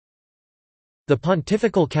The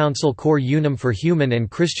Pontifical Council Cor Unum for Human and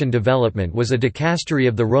Christian Development was a dicastery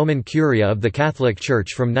of the Roman Curia of the Catholic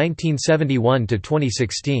Church from 1971 to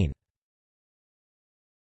 2016.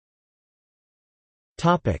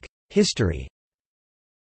 History.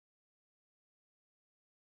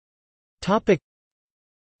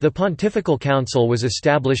 The Pontifical Council was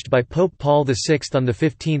established by Pope Paul VI on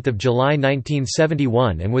 15 July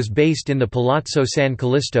 1971 and was based in the Palazzo San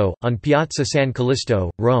Callisto, on Piazza San Callisto,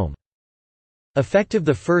 Rome. Effective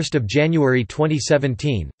 1 January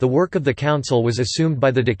 2017, the work of the Council was assumed by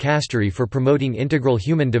the Dicastery for Promoting Integral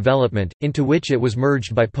Human Development, into which it was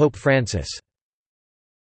merged by Pope Francis.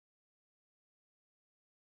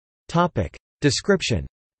 Description.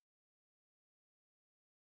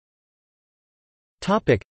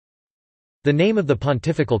 The name of the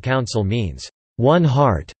Pontifical Council means, "one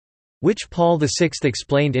heart", which Paul VI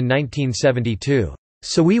explained in 1972.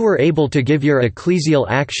 So we were able to give your ecclesial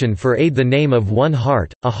action for aid the name of one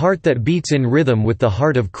heart, a heart that beats in rhythm with the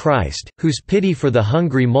heart of Christ, whose pity for the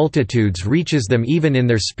hungry multitudes reaches them even in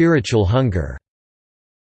their spiritual hunger."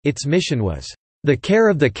 Its mission was, "the care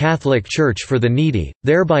of the Catholic Church for the needy,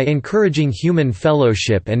 thereby encouraging human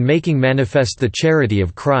fellowship and making manifest the charity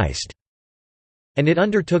of Christ." And it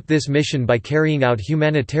undertook this mission by carrying out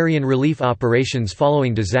humanitarian relief operations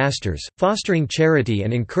following disasters, fostering charity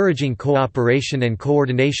and encouraging cooperation and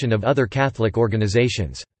coordination of other Catholic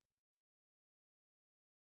organizations.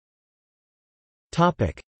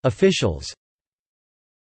 Officials.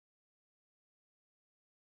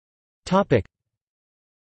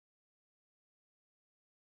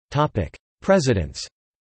 Presidents.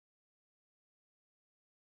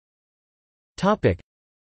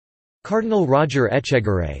 Cardinal Roger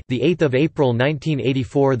Echegaray, the 8th of April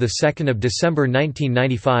 1984, the 2nd of December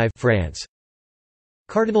 1995, France.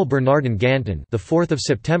 Cardinal Bernardin Ganton, the 4th of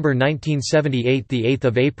September 1978, the 8th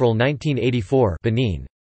of April 1984, Benin.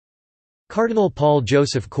 Cardinal Paul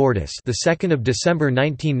Joseph Cordus, the 2nd of December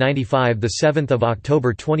 1995, the 7th of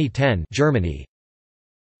October 2010, Germany.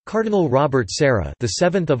 Cardinal Robert Serra, the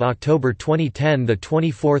 7th of October 2010, the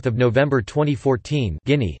 24th of November 2014,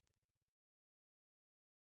 Guinea.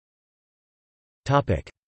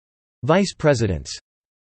 Vice Presidents.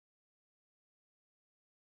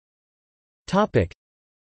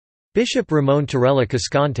 Bishop Ramon Torella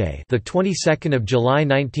Cascante, the 22nd of July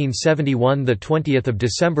 1971, the 20th of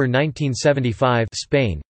December 1975,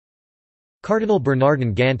 Spain. Cardinal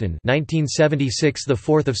Bernardin Ganton, 1976, the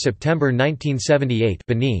 4th of September 1978,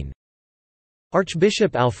 Benin.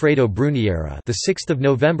 Archbishop Alfredo Bruniera, the 6th of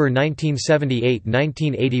November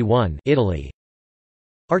 1978-1981, Italy.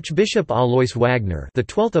 Archbishop Alois Wagner, the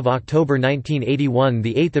 12th of October 1981,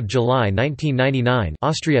 the 8th of July 1999,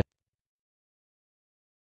 Austria.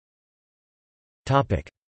 Topic: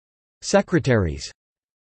 Secretaries.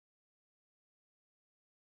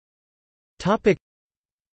 Topic: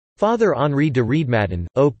 Father Henri de Riedmaden,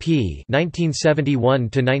 O.P.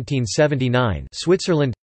 1971–1979,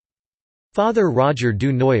 Switzerland. Father Roger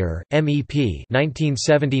du Noyer, MEP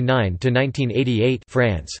 1979–1988,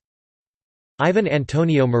 France. Ivan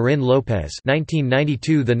Antonio Marin López,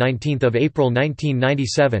 1992, the 19th of April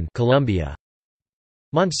 1997, Colombia.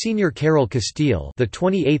 Monsignor Karel Castile, the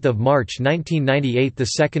 28th of March 1998,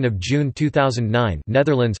 the 2nd of June 2009,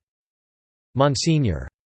 Netherlands. Monsignor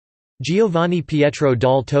Giovanni Pietro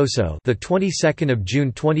dal Toso, the 22nd of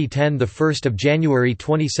June 2010, the 1st of January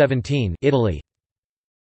 2017, Italy.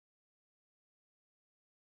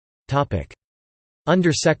 Topic: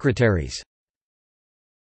 Under Secretaries.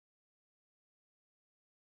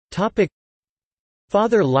 Topic: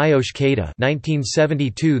 Father Lajos Kata,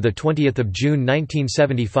 1972, the 20th of June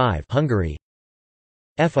 1975, Hungary.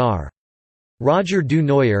 Fr. Roger du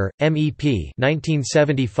Noyer, MEP,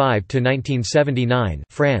 1975–1979,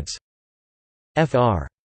 France. Fr.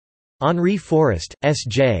 Henri Forest,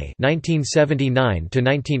 S.J.,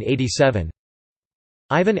 1979–1987.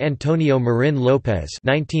 Ivan Antonio Marin López,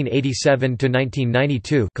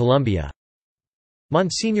 1987–1992, Colombia.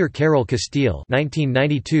 Monsignor Karel Castile,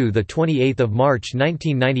 1992, the 28th of March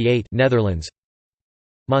 1998, Netherlands.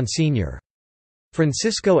 Monsignor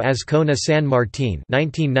Francisco Azcona San Martín,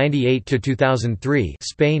 1998–2003,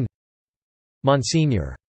 Spain.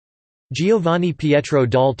 Monsignor Giovanni Pietro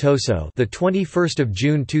dal Toso, the 21st of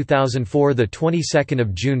June 2004, the 22nd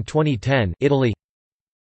of June 2010, Italy.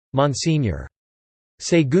 Monsignor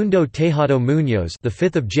Segundo Tejado Muñoz, the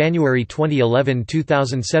 5th of January 2011,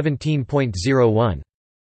 2017.01.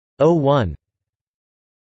 01.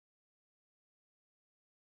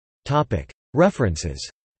 Topic: References.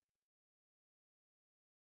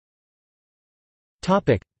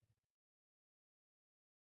 Topic: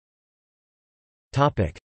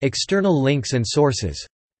 External links and sources.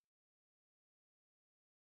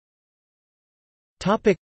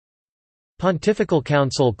 Pontifical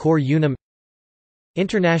Council Cor Unum,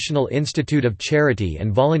 International Institute of Charity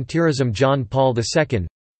and Volunteerism, John Paul II,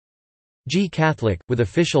 G Catholic, with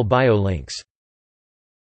official bio links.